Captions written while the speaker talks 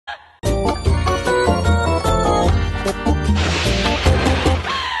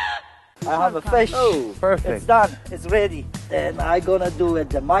have a fish. Oh, perfect. It's done. It's ready. And I'm gonna do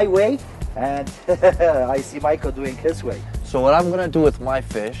it my way, and I see Michael doing his way. So what I'm gonna do with my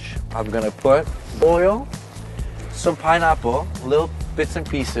fish, I'm gonna put oil, some pineapple, little bits and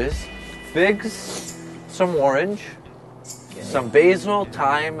pieces, figs, some orange, some basil,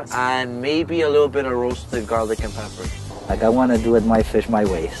 thyme, and maybe a little bit of roasted garlic and pepper. Like I want to do it my fish my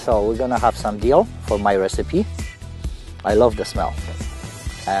way. So we're gonna have some dill for my recipe. I love the smell.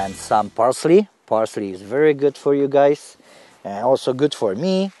 And some parsley. Parsley is very good for you guys, and also good for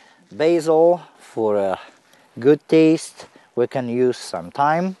me. Basil for a good taste. We can use some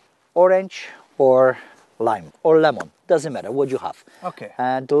thyme, orange or lime or lemon. Doesn't matter what you have. Okay.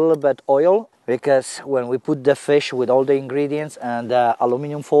 And a little bit oil, because when we put the fish with all the ingredients and the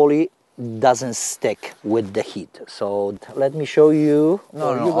aluminum foil doesn't stick with the heat. So let me show you.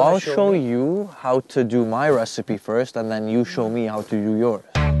 No, I'll show you how to do my recipe first, and then you show me how to do yours.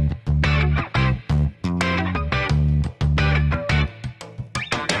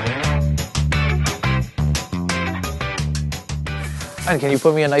 And can you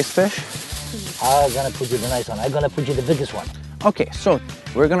put me a nice fish? I'm gonna put you the nice one. I'm gonna put you the biggest one. Okay, so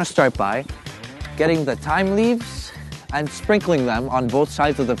we're gonna start by getting the thyme leaves and sprinkling them on both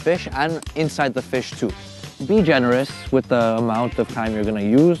sides of the fish and inside the fish too. Be generous with the amount of thyme you're gonna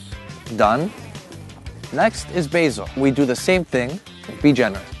use. Done. Next is basil. We do the same thing, be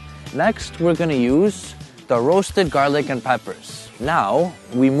generous. Next, we're gonna use the roasted garlic and peppers. Now,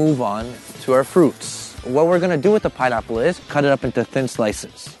 we move on to our fruits. What we're gonna do with the pineapple is cut it up into thin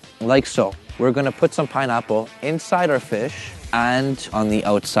slices, like so. We're gonna put some pineapple inside our fish and on the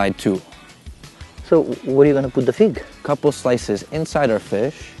outside too. So where are you gonna put the fig? Couple slices inside our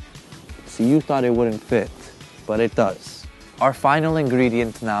fish. See, you thought it wouldn't fit, but it does. Our final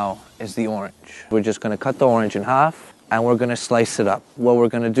ingredient now is the orange. We're just gonna cut the orange in half and we're gonna slice it up. What we're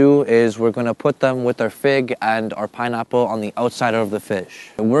gonna do is we're gonna put them with our fig and our pineapple on the outside of the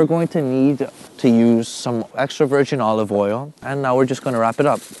fish. And we're going to need to use some extra virgin olive oil, and now we're just gonna wrap it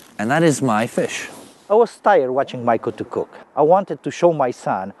up. And that is my fish. I was tired watching Michael to cook. I wanted to show my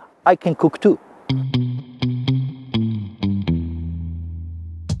son I can cook too.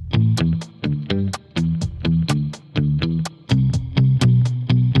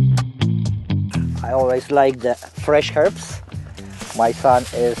 I always like the fresh herbs. My son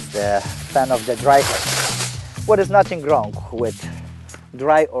is the fan of the dry herbs. Well, there's nothing wrong with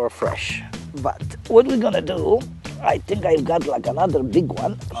dry or fresh. But what we're gonna do, I think I've got like another big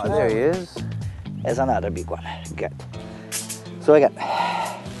one. Oh, there he is. There's another big one. Good. So again,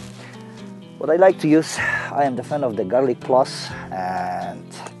 what I like to use, I am the fan of the garlic plus and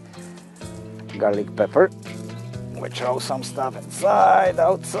garlic pepper. We throw some stuff inside,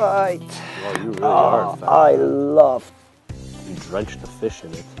 outside. Oh, you really are fan. I love. You drench the fish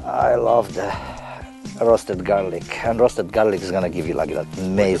in it. I love the roasted garlic, and roasted garlic is gonna give you like that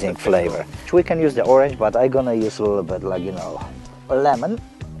amazing flavor. We can use the orange, but I'm gonna use a little bit like, you know, lemon,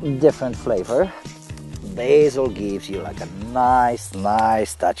 different flavor. Basil gives you like a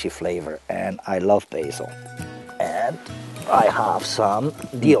nice touchy flavor, and I love basil. And I have some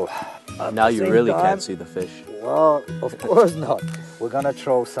dill. Now you really can't see the fish. Well, of course not. We're gonna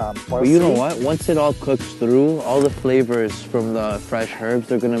throw some parsley. But you know what? Once it all cooks through, all the flavors from the fresh herbs,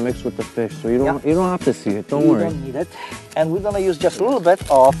 they're gonna mix with the fish. So you don't have to see it. Don't worry. You don't need it. And we're gonna use just a little bit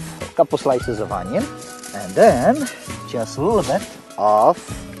of a couple slices of onion, and then just a little bit of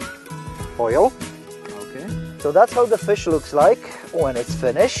oil. Okay. So that's how the fish looks like when it's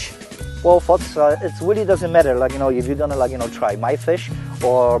finished. Well, folks, it really doesn't matter. Like, you know, if you're gonna, like, you know, try my fish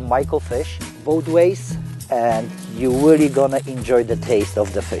or Michael fish, both ways, and you're really gonna enjoy the taste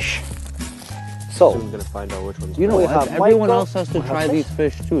of the fish. So Soon we're gonna find out which one's You know We what? have Everyone Michael, else has to we have try fish. these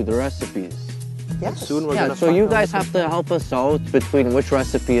fish too, the recipes. yes. Soon we're Yeah, gonna so find you out guys which have to help us out between which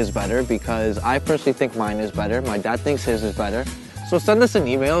recipe is better, because I personally think mine is better. My dad thinks his is better. So send us an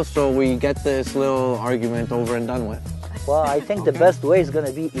email so we get this little argument over and done with. Well, I think the best way is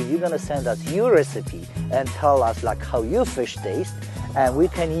gonna be if you're gonna send us your recipe and tell us like how your fish tastes, and we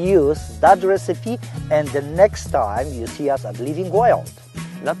can use that recipe, and the next time you see us at Living Wild.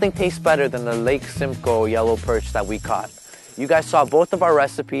 Nothing tastes better than the Lake Simcoe yellow perch that we caught. You guys saw both of our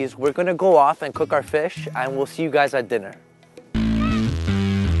recipes. We're gonna go off and cook our fish, and we'll see you guys at dinner.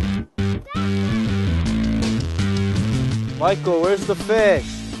 Michael, where's the fish?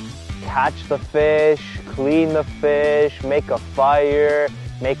 Catch the fish, clean the fish, make a fire,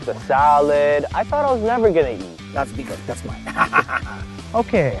 make the salad. I thought I was never gonna eat. That's because that's mine.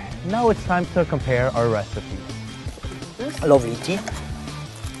 Okay, now it's time to compare our recipes. Lovely tea.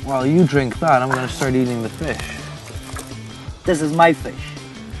 While you drink that, I'm gonna start eating the fish. This is my fish.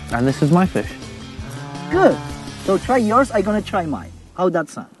 And this is my fish. Good. So try yours, I'm gonna try mine. How that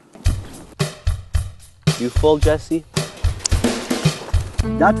sound? You full, Jesse?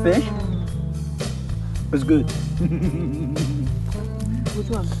 That fish is good. Which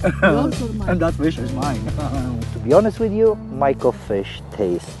one? Yours or mine? And that fish is mine. To be honest with you, Michael fish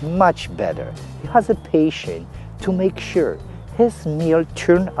tastes much better. He has a patience to make sure his meal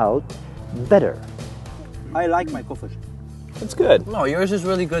turn out better. I like Michael fish. It's good. No, yours is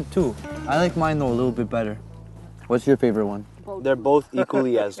really good too. I like mine though a little bit better. What's your favorite one? They're both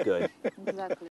equally as good. Exactly.